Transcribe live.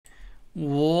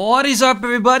What is up,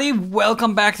 everybody?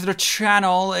 Welcome back to the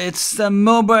channel. It's the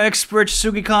MOBA expert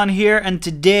Sugi here, and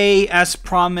today, as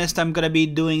promised, I'm gonna be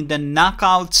doing the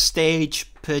knockout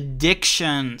stage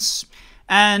predictions.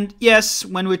 And yes,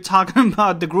 when we're talking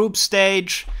about the group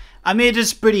stage, I mean, it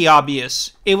is pretty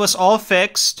obvious. It was all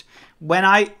fixed. When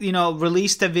I,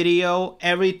 released the video,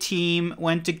 every team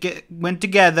went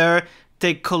together,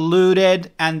 they colluded,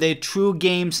 and they threw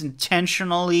games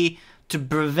intentionally to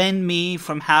prevent me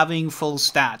from having full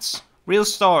stats. Real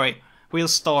story. Real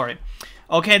story.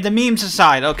 Okay, the memes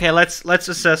aside, okay, let's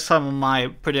assess some of my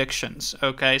predictions.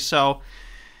 Okay, so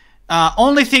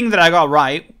only thing that I got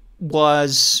right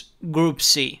was Group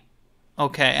C.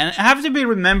 Okay, and I have to be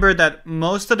remembered that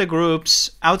most of the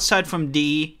groups outside from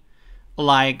D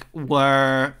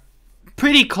were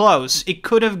pretty close. It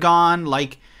could have gone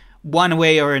one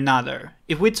way or another.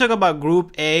 If we talk about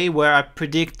Group A, where I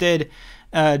predicted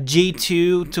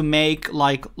G2 to make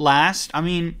last, I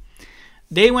mean,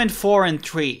 they went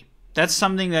 4-3. That's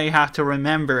something that you have to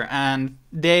remember, and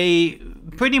they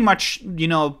pretty much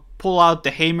pull out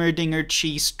the Heimerdinger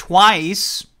cheese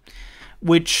twice,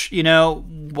 which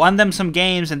won them some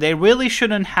games, and they really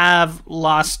shouldn't have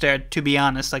lost it, to be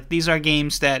honest. These are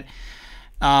games that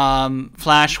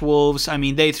Flash Wolves, I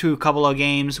mean, they threw a couple of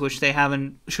games which they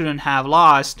shouldn't have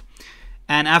lost.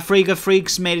 And Africa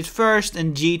Freaks made it first,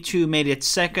 and G2 made it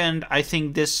second. I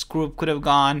think this group could have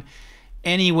gone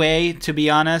anyway, to be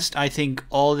honest. I think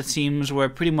all the teams were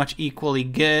pretty much equally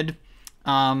good.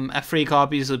 Africa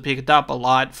obviously picked up a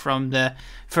lot from the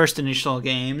first initial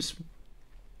games,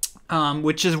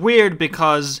 which is weird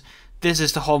because this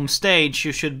is the home stage.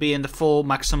 You should be in the full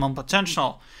maximum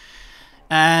potential.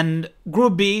 And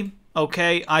Group B,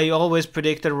 okay, I always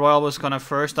predicted Royal was going to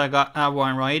first. I got that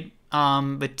one right.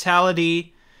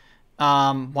 Vitality,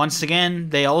 once again,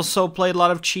 they also played a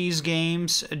lot of cheese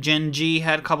games. Gen G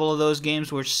had a couple of those games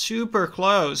were super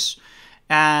close,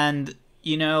 and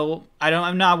they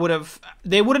would have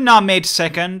not made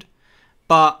second,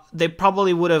 but they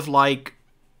probably would have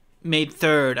made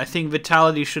third. I think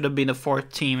Vitality should have been the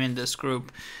fourth team in this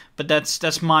group, but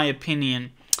that's my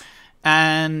opinion.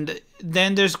 And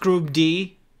then there's Group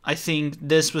D. I think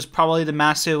this was probably the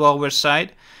massive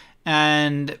oversight,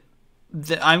 and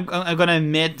I'm gonna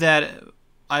admit that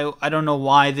I don't know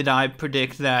why did I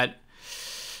predict that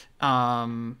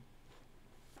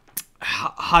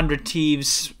 100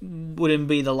 Thieves wouldn't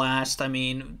be the last. I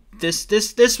mean,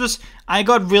 this was, I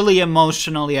got really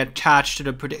emotionally attached to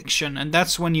the prediction, and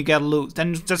that's when you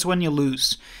that's when you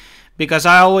lose. Because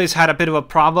I always had a bit of a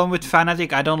problem with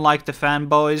Fnatic. I don't like the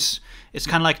fanboys. It's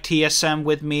kind of like TSM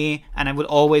with me, and I would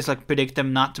always predict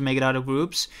them not to make it out of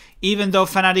groups. Even though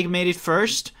Fnatic made it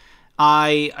first,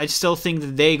 I still think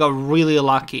that they got really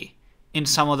lucky in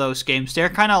some of those games. They're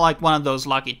kind of like one of those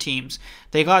lucky teams.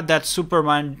 They got that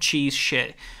Superman cheese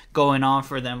shit going on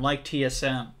for them, like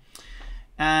TSM.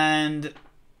 And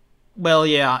well,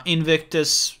 yeah,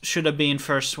 Invictus should have been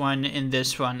first one in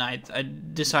this one. I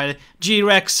decided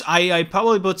G-Rex. I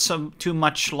probably put some too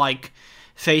much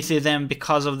faith in them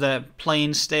because of the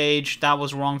plane stage. That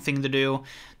was the wrong thing to do.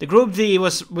 The Group D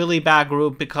was really bad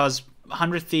group because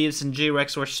 100 Thieves and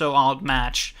G-Rex were so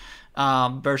outmatched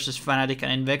versus Fnatic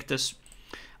and Invictus.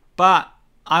 But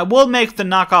I will make the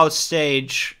knockout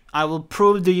stage. I will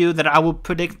prove to you that I will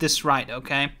predict this right,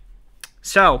 okay?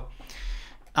 So,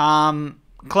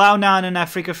 Cloud9 and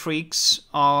Africa Freaks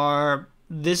are...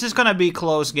 This is going to be a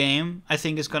close game. I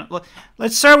think it's going to...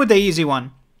 Let's start with the easy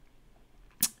one.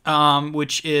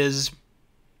 Which is...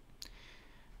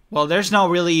 Well, there's no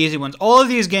really easy ones. All of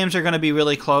these games are going to be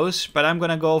really close, but I'm going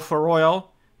to go for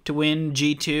Royal to win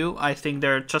G2. I think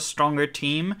they're just a stronger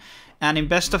team. And in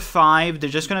best of 5, they're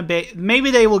just going to be... Maybe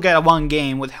they will get one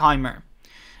game with Heimer.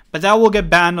 But that will get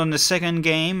banned on the second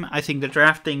game. I think the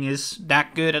drafting is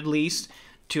that good, at least,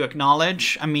 to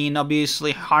acknowledge. I mean,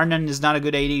 obviously, Harnan is not a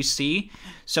good ADC.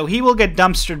 So he will get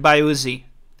dumpstered by Uzi.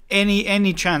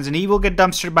 Any chance. And he will get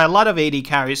dumpstered by a lot of AD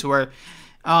carries who are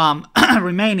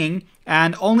remaining.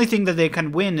 And only thing that they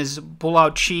can win is pull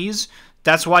out cheese.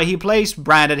 That's why he plays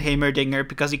branded Heimerdinger,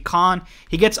 because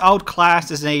he gets outclassed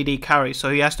as an AD carry,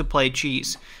 so he has to play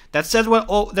cheese. That's what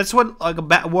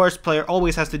a worst player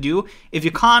always has to do. If you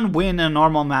can't win a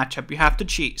normal matchup, you have to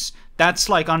cheese. That's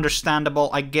understandable.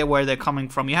 I get where they're coming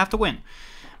from. You have to win.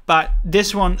 But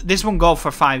this one go for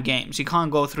 5 games. You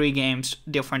can't go 3 games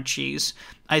different cheese.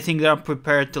 I think they're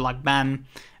prepared to ban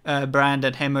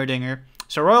branded Heimerdinger.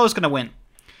 So Royal is gonna win.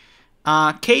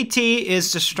 KT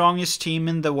is the strongest team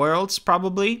in the world,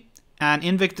 probably, and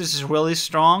Invictus is really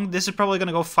strong. This is probably going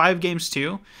to go 5 games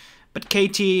too, but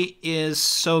KT is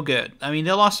so good. I mean,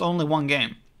 they lost only 1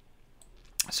 game.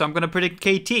 So I'm going to predict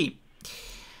KT.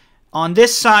 On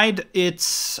this side,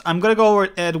 I'm gonna go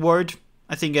with Edward.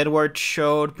 I think Edward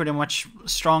showed pretty much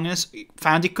strongest.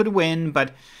 Fnatic could win,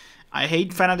 but I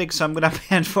hate Fnatic, so I'm gonna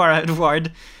bet for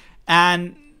Edward.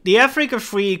 And the Africa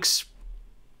Freaks,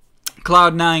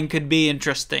 Cloud9 could be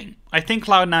interesting. I think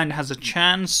Cloud9 has a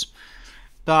chance,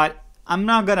 but I'm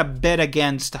not gonna bet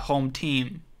against the home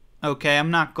team. Okay,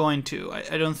 I'm not going to.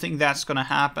 I don't think that's gonna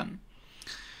happen.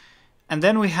 And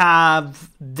then we have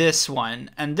this one,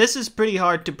 and this is pretty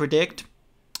hard to predict.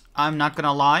 I'm not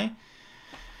gonna lie.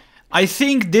 I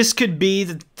think this could be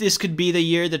the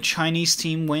year the Chinese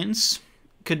team wins.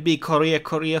 Could be Korea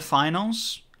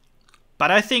finals. But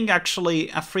I think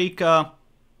actually Africa.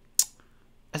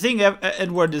 I think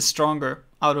Edward is stronger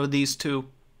out of these two.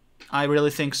 I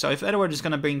really think so. If Edward is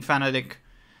gonna bring Fnatic,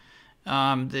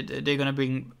 they're gonna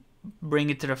bring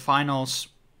it to the finals.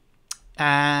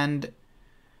 And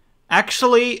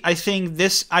actually, I think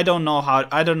this. I don't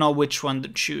know which one to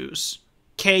choose.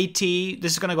 KT.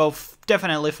 This is gonna go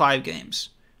definitely 5 games.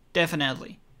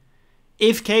 Definitely.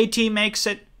 If KT makes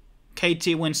it,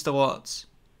 KT wins the Worlds.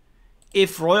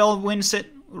 If Royal wins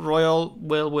it, Royal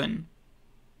will win.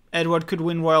 Edward could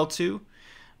win Royal too,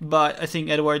 but I think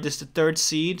Edward is the 3rd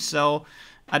seed, so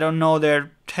I don't know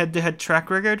their head-to-head track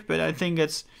record, but I think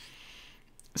it's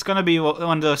gonna be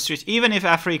one of those 3. Even if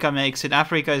Africa makes it,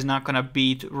 Africa is not gonna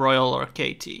beat Royal or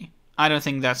KT. I don't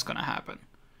think that's gonna happen.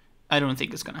 I don't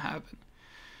think it's gonna happen.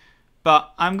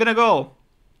 But I'm gonna go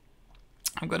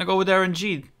with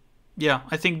RNG. Yeah,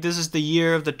 I think this is the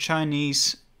year of the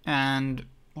Chinese, and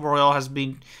Royal has,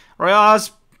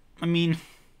 I mean,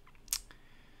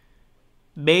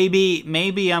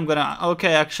 maybe I'm gonna,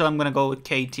 okay, actually I'm gonna go with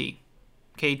KT.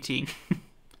 KT.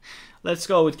 Let's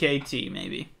go with KT,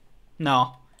 maybe.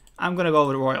 No, I'm gonna go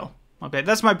with Royal. Okay,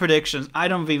 that's my predictions. I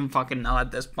don't even fucking know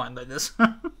at this point like this.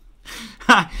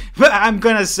 But I'm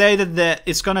gonna say that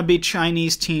it's gonna be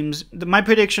Chinese teams. My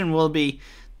prediction will be,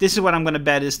 this is what I'm gonna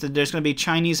bet, is that there's gonna be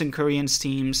Chinese and Korean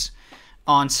teams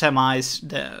on semis.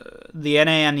 The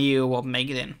NA and EU will make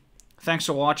it in. Thanks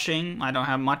for watching. I don't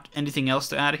have anything else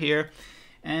to add here,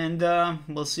 and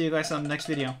we'll see you guys on the next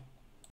video.